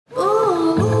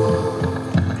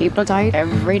People die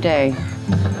every day.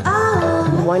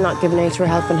 Why not give nature a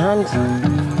helping hand?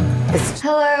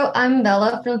 Hello, I'm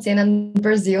Bella from CNN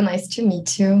Brazil. Nice to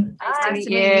meet you. Nice to meet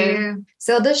you.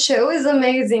 So the show is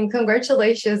amazing.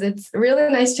 Congratulations. It's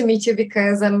really nice to meet you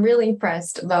because I'm really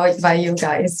impressed by you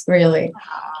guys, really.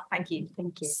 Thank you.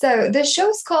 Thank you. So the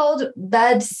show's called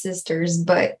Bad Sisters,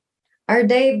 but are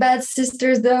they bad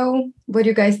sisters though? What do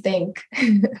you guys think?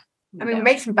 I mean, we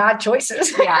make some bad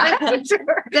choices. Yeah.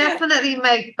 Definitely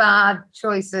make bad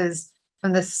choices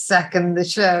from the second the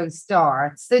show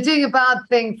starts. They're doing a bad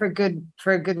thing for a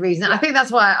good reason. Yeah. I think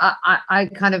that's why I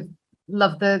kind of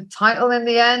love the title in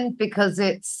the end, because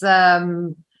it's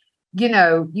you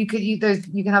know, you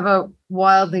can have a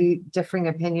wildly differing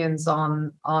opinions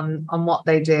on what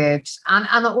they did,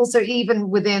 and also even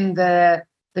within the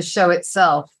show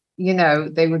itself, you know,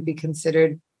 they would be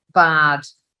considered bad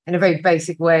in a very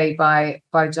basic way by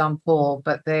John Paul,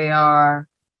 but they're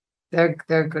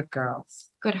good girls.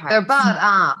 Good heart. They're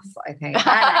badass, I think.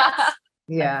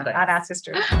 Yeah. Badass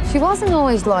sisters. She wasn't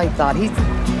always like that. He's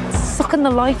sucking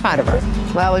the life out of her.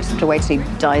 Well, we'll just have to wait till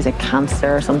he dies of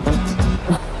cancer or something.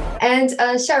 And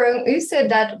Sharon, you said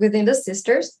that within the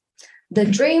sisters, the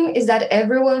dream is that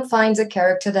everyone finds a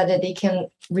character that they can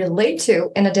relate to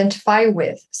and identify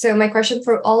with. So my question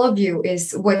for all of you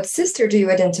is, what sister do you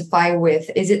identify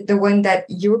with? Is it the one that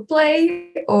you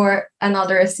play or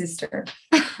another sister?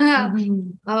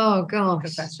 Oh, gosh.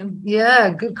 Good question.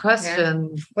 Yeah, good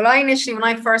question. Yeah. Well, I initially, when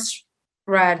I first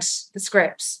read the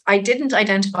scripts, I didn't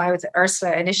identify with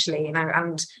Ursula initially, and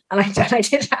I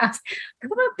did ask,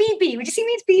 what about BB? Would you see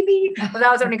me as BB? But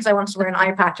that was only because I wanted to wear an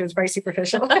eye patch. It was very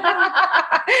superficial. But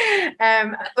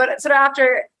sort of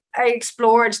after I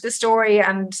explored the story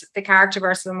and the character of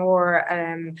Ursula more,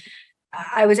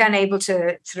 I was then able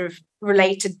to sort of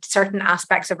relate to certain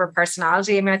aspects of her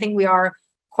personality. I mean, I think we are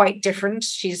quite different.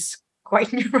 She's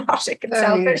quite neurotic and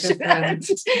selfish, which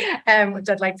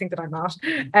I'd like to think that I'm not.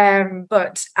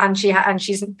 She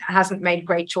hasn't made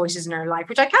great choices in her life,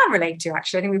 which I can relate to.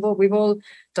 Actually, I think we've all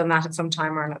done that at some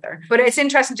time or another. But it's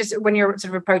interesting, just when you're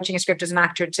sort of approaching a script as an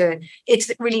actor,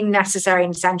 it's really necessary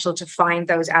and essential to find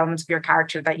those elements of your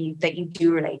character that you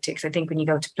do relate to. Because I think when you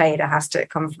go to play it has to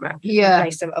come from a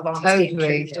place of honesty.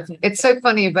 Totally. And truth, it's so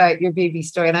funny about your BB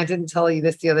story, and I didn't tell you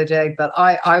this the other day, but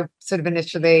I sort of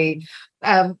initially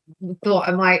thought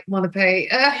I might want to pay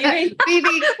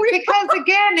BB because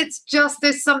again, it's just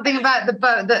there's something about the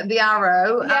bow, the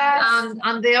arrow, yes,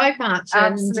 and the eye patch,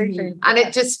 absolutely, and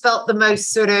it just felt the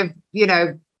most sort of, you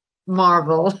know,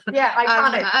 Marvel. Yeah,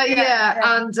 iconic.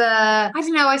 And I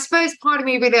don't know, I suppose part of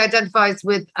me really identifies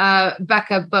with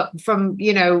Becca, but from,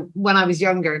 you know, when I was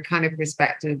younger kind of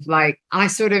perspective, like,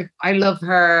 and I love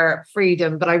her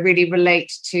freedom, but I really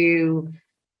relate to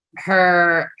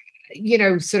her, you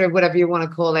know, sort of whatever you want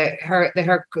to call it,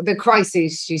 the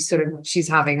crises she's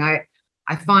having. I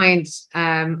find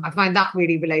that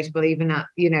really relatable, even at,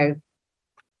 you know,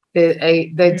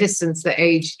 the distance that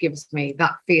age gives me,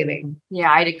 that feeling.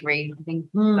 Yeah, I'd agree. I think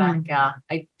Becca,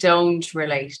 I don't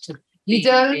relate to. You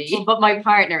don't? Well, but my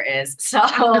partner is, so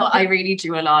I really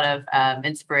drew a lot of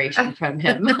inspiration from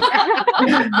him.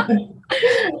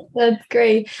 That's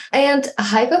great. And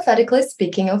hypothetically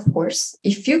speaking, of course,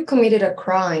 if you committed a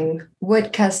crime,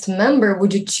 what cast member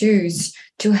would you choose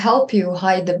to help you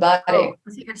hide the body? Oh,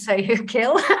 was he going to say who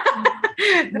kill?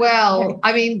 Well,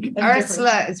 I mean,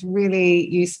 Ursula is really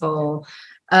useful.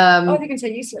 I think it's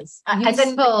useless.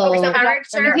 Useful.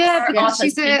 Character. Yeah, because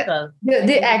she's the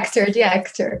actor.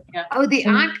 Yeah. Oh, the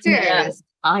actor. Yeah.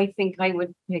 I think I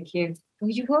would pick you.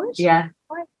 Would you would? Yeah.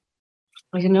 Why?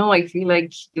 I don't know. I feel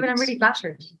like I'm really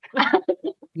flattered.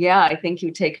 Yeah, I think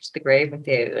you take it to the grave with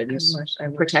you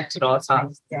and protect it all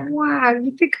times. Yeah. Wow,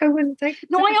 you think I wouldn't take it?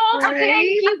 No, I also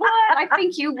think you would. I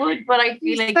think you would, but I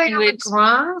feel like you would.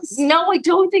 Grass? No, I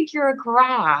don't think you're a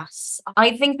grass.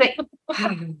 I think that.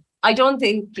 I don't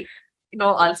think. You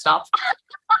know, I'll stop.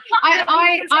 I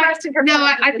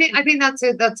think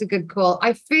that's a good call.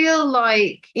 I feel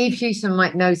like Eve Hewson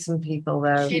might know some people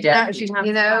though. She'd have,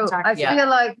 you know, I feel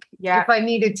like if I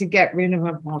needed to get rid of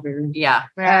her body,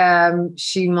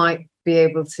 she might be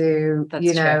able to,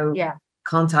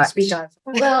 contact. Speak out.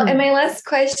 Well, and my last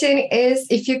question is,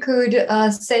 if you could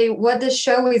say what the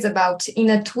show is about in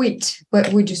a tweet,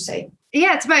 what would you say?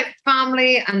 Yeah, it's about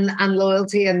family and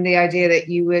loyalty, and the idea that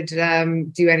you would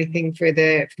do anything for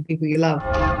the people you love.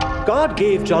 God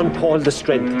gave John Paul the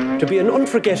strength to be an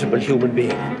unforgettable human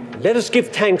being. Let us give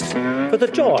thanks for the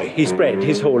joy he spread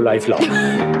his whole life long.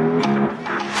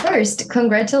 First,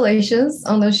 congratulations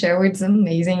on the show. It's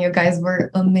amazing. You guys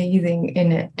were amazing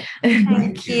in it.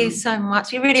 Thank you so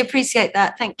much. We really appreciate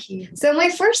that. Thank you. So my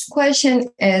first question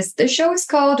is, the show is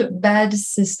called Bad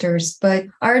Sisters, but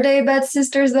are they bad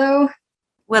sisters though?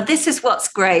 Well, this is what's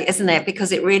great, isn't it?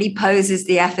 Because it really poses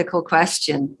the ethical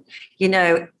question. You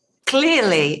know,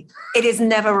 clearly it is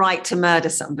never right to murder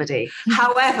somebody.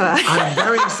 However, I'm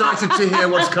very excited to hear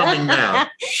what's coming now.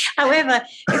 However,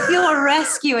 if you're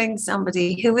rescuing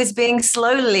somebody who is being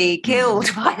slowly killed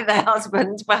by their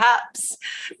husband, perhaps,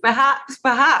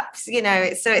 you know,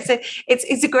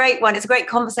 it's a great one. It's a great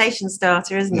conversation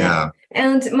starter, isn't it?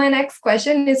 And my next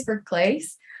question is for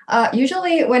Claes.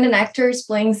 Usually when an actor is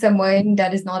playing someone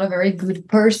that is not a very good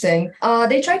person,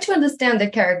 they try to understand the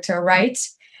character, right?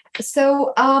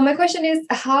 So my question is,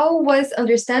 how was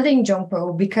understanding John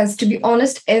Poe? Because to be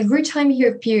honest, every time he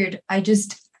appeared, I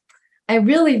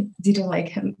really didn't like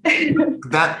him.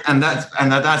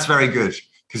 That's very good,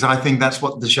 because I think that's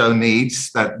what the show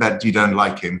needs, that you don't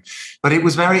like him. But it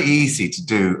was very easy to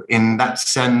do in that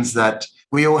sense that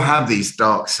we all have these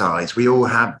dark sides. We all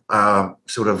have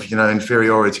sort of, you know,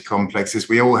 inferiority complexes.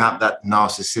 We all have that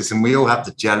narcissism. We all have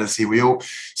the jealousy.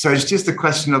 So it's just a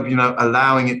question of, you know,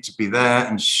 allowing it to be there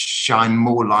and shine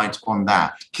more light on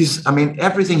that. Because, I mean,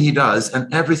 everything he does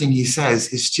and everything he says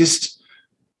is just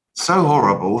so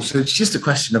horrible. So it's just a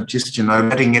question of just, you know,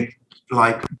 letting it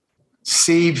like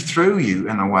sieve through you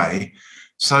in a way.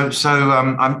 So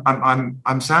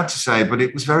I'm sad to say, but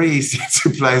it was very easy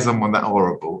to play someone that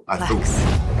horrible, I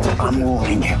thought. I'm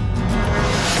warning you.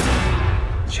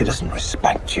 She doesn't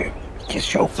respect you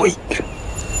because you're weak.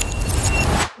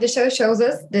 The show shows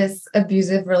us this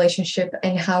abusive relationship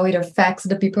and how it affects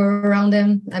the people around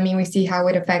them. I mean, we see how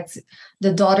it affects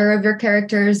the daughter of your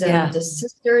characters and the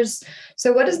sisters.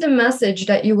 So what is the message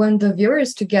that you want the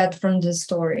viewers to get from this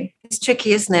story? It's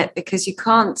tricky, isn't it? Because you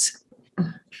can't,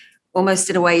 almost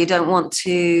in a way, you don't want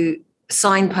to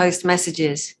signpost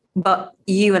messages. But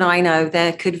you and I know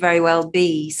there could very well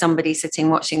be somebody sitting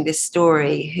watching this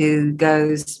story who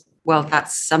goes, well,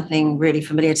 that's something really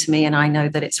familiar to me and I know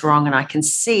that it's wrong. And I can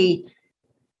see,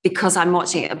 because I'm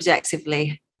watching it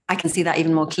objectively, I can see that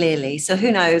even more clearly. So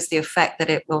who knows the effect that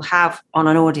it will have on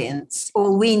an audience.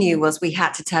 All we knew was we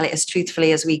had to tell it as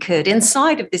truthfully as we could.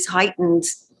 Inside of this heightened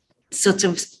sort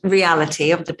of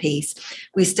reality of the piece,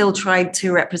 we still tried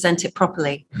to represent it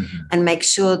properly and make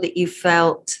sure that you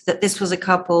felt that this was a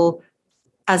couple,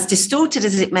 as distorted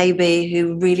as it may be,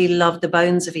 who really loved the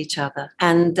bones of each other,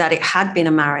 and that it had been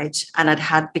a marriage and it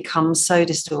had become so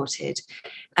distorted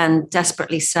and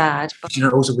desperately sad. But, you know,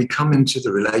 also we come into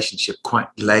the relationship quite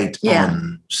late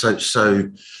on.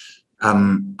 So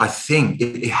I think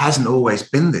it hasn't always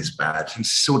been this bad, and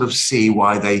sort of see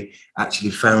why they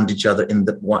actually found each other in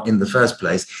the first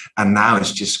place, and now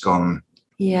it's just gone.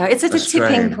 Yeah, it's at astray. a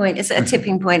tipping point. It's at a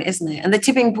tipping point, isn't it? And the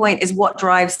tipping point is what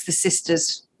drives the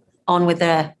sisters on with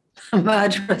their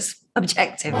murderous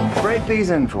objective. Break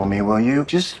these in for me, will you?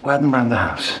 Just wear them around the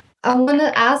house. I want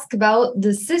to ask about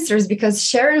the sisters, because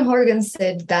Sharon Horgan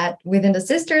said that within the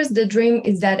sisters, the dream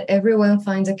is that everyone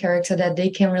finds a character that they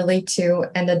can relate to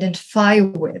and identify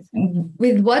with.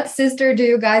 With what sister do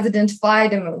you guys identify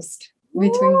the most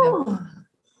between them?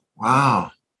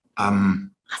 Wow.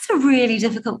 That's a really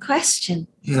difficult question.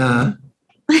 Yeah.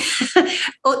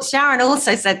 Sharon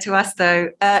also said to us, though,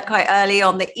 quite early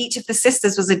on, that each of the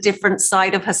sisters was a different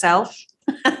side of herself.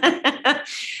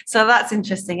 So that's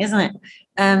interesting, isn't it?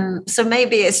 So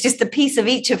maybe it's just a piece of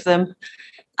each of them.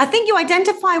 I think you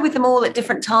identify with them all at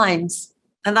different times,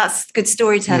 and that's good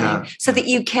storytelling, so that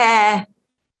you care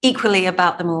equally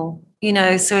about them all. You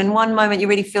know, so in one moment you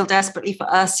really feel desperately for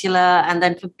Ursula, and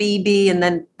then for Bibi, and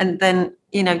then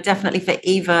you know, definitely for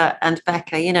Eva and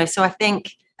Becca. You know, so I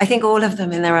think all of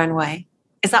them in their own way.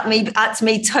 Is that me? That's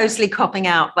me totally copping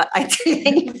out, but I do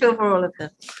think you feel for all of them.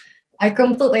 I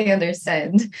completely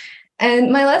understand.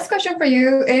 And my last question for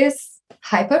you is,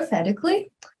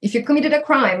 hypothetically, if you committed a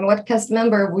crime, what cast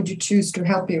member would you choose to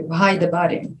help you hide the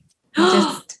body?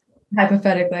 Just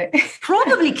hypothetically.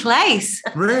 Probably Claes.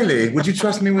 Really? Would you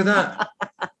trust me with that?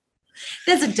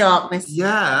 There's a darkness.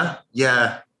 Yeah.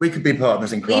 We could be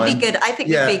partners in crime. We'd be good. I think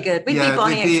we'd be good. We'd be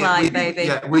Bonnie and Clyde, baby.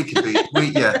 Yeah, we could be.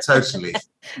 Totally.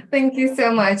 Thank you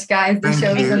so much, guys. The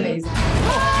show is amazing.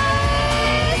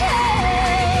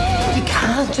 You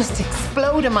can't just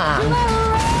explode a man.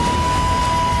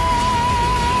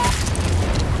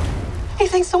 He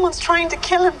thinks someone's trying to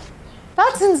kill him.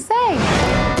 That's insane.